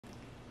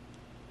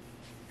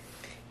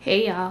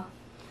Hey y'all,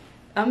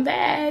 I'm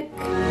back.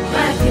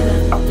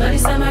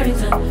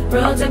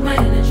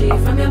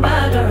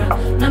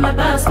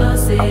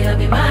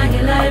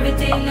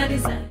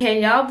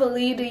 Can y'all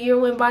believe the year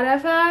went by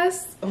that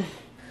fast?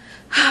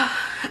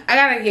 I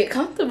gotta get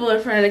comfortable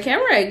in front of the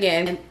camera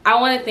again. And I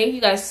want to thank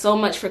you guys so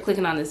much for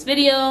clicking on this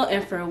video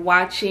and for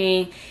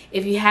watching.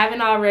 If you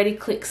haven't already,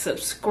 click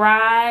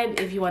subscribe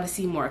if you want to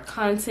see more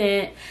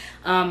content.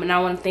 And I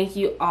want to thank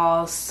you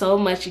all so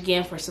much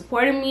again for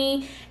supporting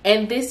me.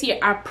 And this year,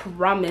 I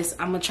promise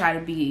I'm gonna try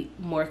to be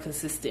more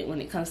consistent when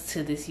it comes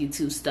to this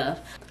YouTube stuff.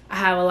 I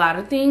have a lot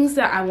of things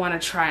that I want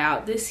to try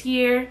out this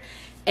year,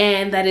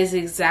 and that is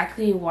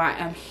exactly why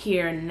I'm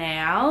here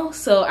now.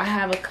 So I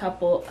have a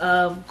couple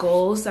of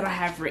goals that I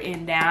have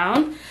written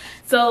down.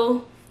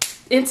 So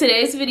in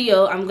today's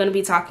video, I'm going to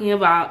be talking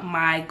about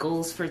my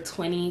goals for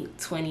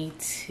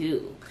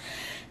 2022.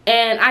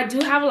 And I do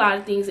have a lot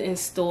of things in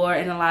store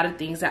and a lot of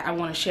things that I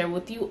want to share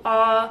with you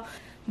all.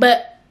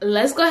 But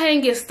let's go ahead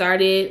and get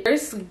started.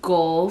 First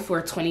goal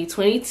for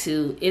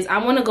 2022 is I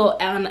want to go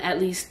on at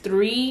least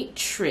 3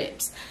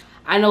 trips.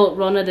 I know with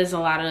Rona, there's a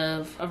lot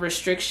of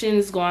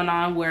restrictions going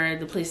on where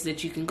the places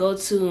that you can go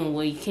to and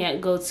where you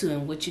can't go to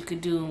and what you could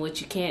do and what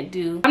you can't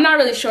do. I'm not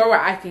really sure where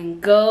I can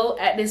go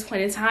at this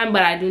point in time,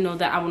 but I do know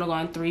that I want to go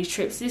on 3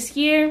 trips this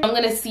year. I'm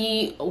going to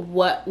see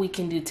what we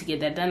can do to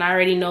get that done. I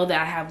already know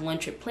that I have 1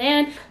 trip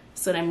planned,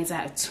 so that means I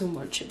have 2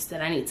 more trips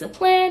that I need to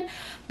plan.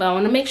 But I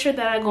want to make sure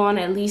that I go on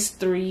at least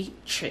 3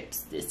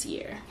 trips this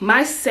year.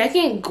 My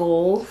second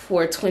goal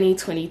for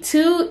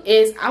 2022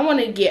 is I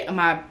want to get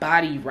my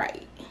body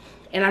right.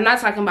 And I'm not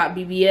talking about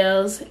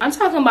BBLs. I'm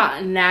talking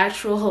about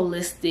natural,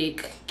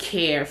 holistic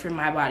care for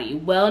my body.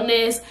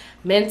 Wellness,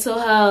 mental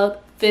health,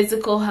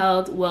 physical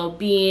health,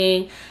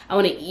 well-being. I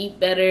want to eat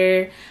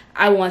better.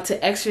 I want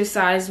to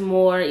exercise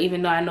more,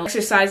 even though I know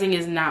exercising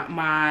is not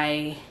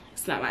my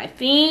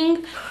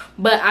thing.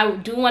 But I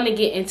do want to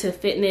get into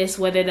fitness,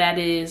 whether that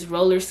is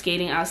roller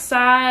skating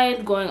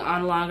outside, going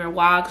on longer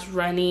walks,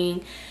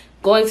 running,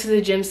 going to the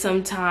gym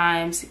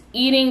sometimes,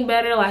 eating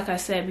better, like I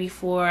said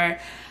before.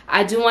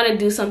 I do want to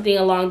do something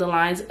along the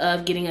lines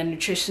of getting a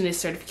nutritionist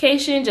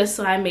certification, just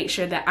so I make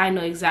sure that I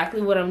know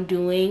exactly what I'm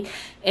doing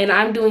and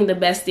I'm doing the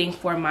best thing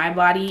for my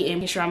body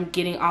and make sure I'm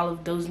getting all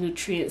of those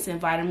nutrients and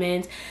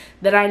vitamins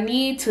that I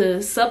need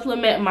to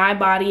supplement my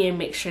body and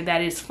make sure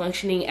that it's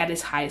functioning at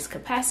its highest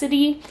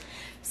capacity.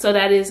 So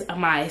that is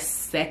my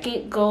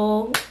second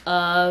goal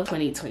of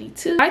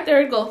 2022. My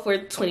third goal for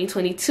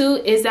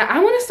 2022 is that I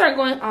want to start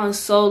going on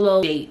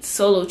solo dates,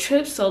 solo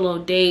trips, solo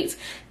dates,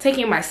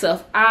 taking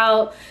myself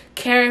out,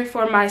 caring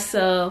for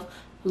myself,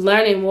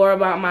 learning more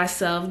about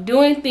myself,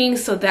 doing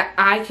things so that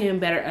I can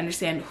better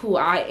understand who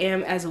I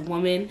am as a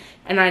woman.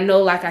 And I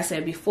know, like I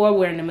said before,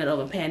 we're in the middle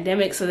of a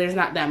pandemic, so there's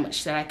not that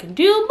much that I can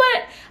do.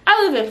 But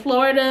I live in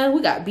Florida.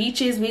 We got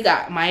beaches. We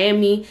got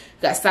Miami. We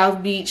got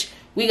South Beach.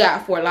 We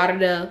got Fort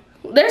Lauderdale.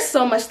 There's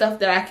so much stuff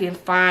that I can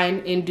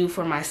find and do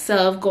for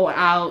myself. Go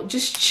out,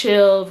 just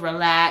chill,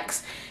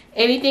 relax.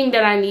 Anything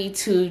that I need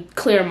to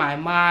clear my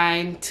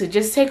mind, to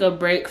just take a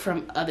break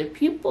from other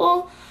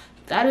people,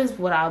 that is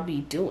what I'll be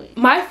doing.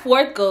 My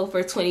fourth goal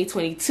for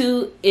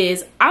 2022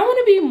 is I want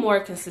to be more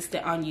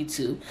consistent on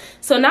YouTube.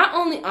 So not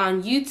only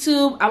on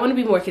YouTube, I want to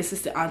be more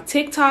consistent on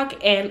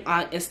TikTok and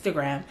on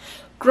Instagram.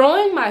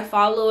 Growing my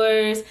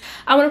followers,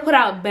 I want to put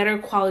out better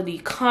quality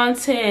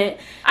content.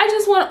 I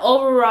just want to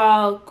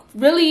overall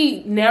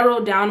really narrow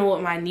down on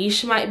what my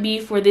niche might be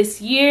for this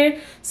year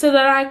so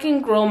that I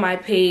can grow my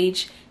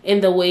page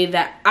in the way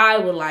that I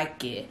would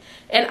like it.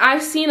 And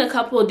I've seen a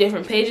couple of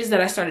different pages that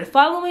I started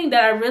following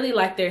that I really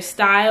like their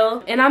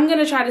style, and I'm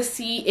gonna try to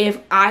see if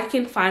I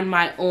can find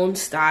my own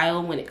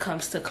style when it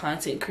comes to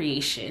content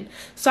creation.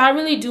 So I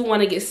really do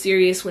want to get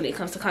serious when it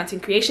comes to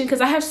content creation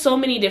because I have so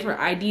many different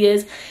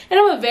ideas and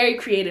I'm a very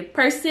creative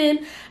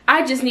person.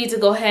 I just need to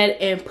go ahead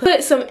and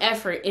put some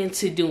effort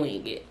into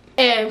doing it.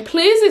 And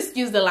please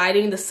excuse the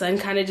lighting, the sun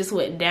kind of just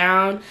went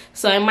down,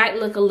 so it might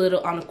look a little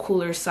on the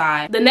cooler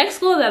side. The next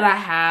goal that I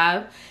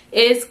have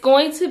is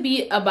going to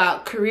be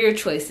about career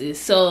choices.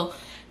 So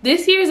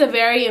this year is a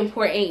very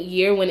important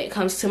year when it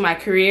comes to my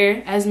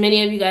career. As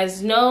many of you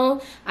guys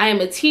know, I am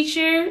a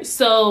teacher,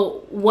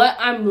 so what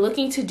I'm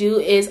looking to do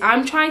is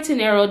I'm trying to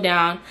narrow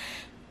down,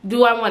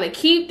 do I want to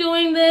keep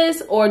doing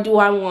this or do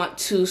I want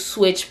to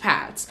switch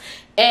paths?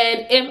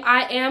 And if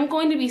I am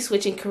going to be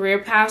switching career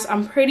paths,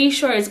 I'm pretty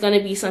sure it's going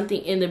to be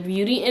something in the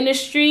beauty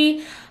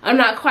industry. I'm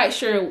not quite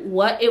sure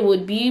what it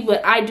would be,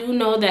 but I do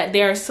know that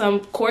there are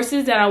some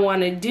courses that I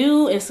want to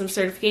do and some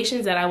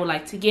certifications that I would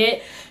like to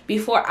get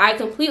before I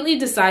completely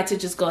decide to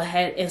just go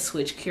ahead and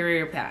switch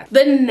career paths.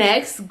 The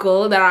next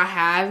goal that I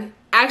have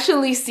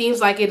actually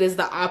seems like it is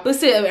the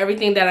opposite of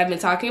everything that I've been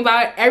talking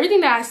about.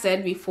 Everything that I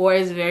said before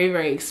is very,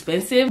 very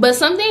expensive, but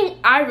something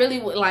I really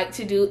would like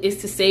to do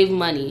is to save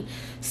money.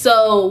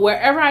 So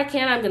wherever I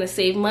can, I'm gonna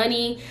save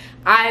money.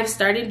 I've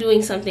started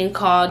doing something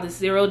called the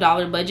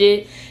 $0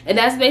 budget, and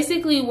that's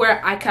basically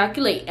where I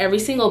calculate every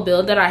single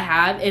bill that I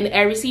have and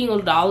every single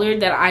dollar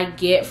that I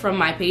get from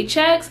my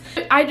paychecks.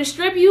 I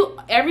distribute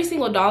every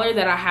single dollar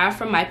that I have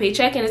from my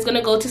paycheck, and it's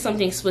gonna go to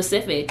something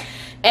specific,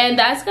 and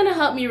that's gonna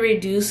help me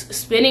reduce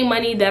spending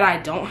money that I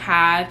don't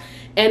have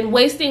and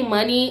wasting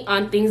money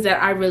on things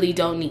that I really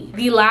don't need.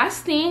 The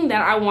last thing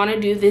that I want to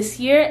do this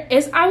year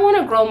is I want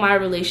to grow my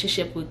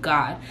relationship with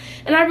God.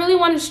 And I really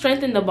want to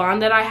strengthen the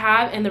bond that I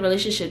have and the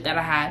relationship that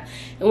I have.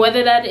 And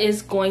whether that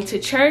is going to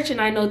church, and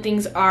I know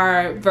things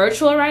are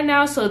virtual right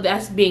now, so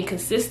that's being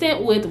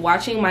consistent with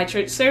watching my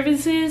church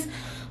services,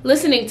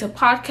 listening to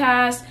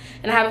podcasts,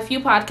 and I have a few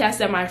podcasts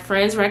that my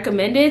friends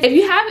recommended. If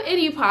you have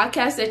any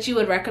podcasts that you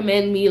would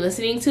recommend me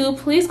listening to,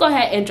 please go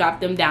ahead and drop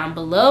them down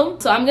below.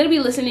 So I'm going to be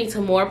listening to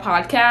more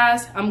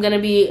podcasts. I'm going to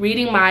be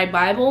reading my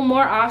Bible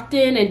more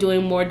often and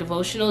doing more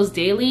devotionals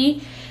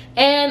daily.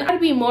 And I'd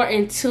be more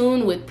in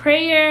tune with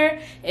prayer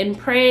and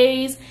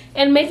praise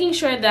and making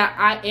sure that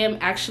I am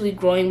actually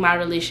growing my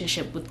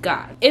relationship with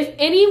God. If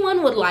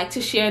anyone would like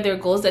to share their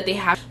goals that they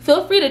have,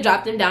 feel free to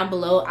drop them down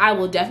below. I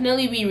will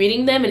definitely be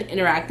reading them and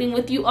interacting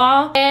with you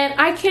all. And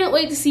I can't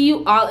wait to see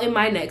you all in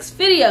my next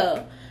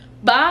video.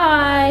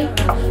 Bye!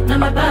 Now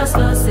my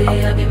pastor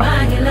say I be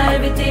my healer,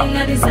 everything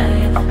I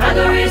desire I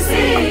go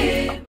receive.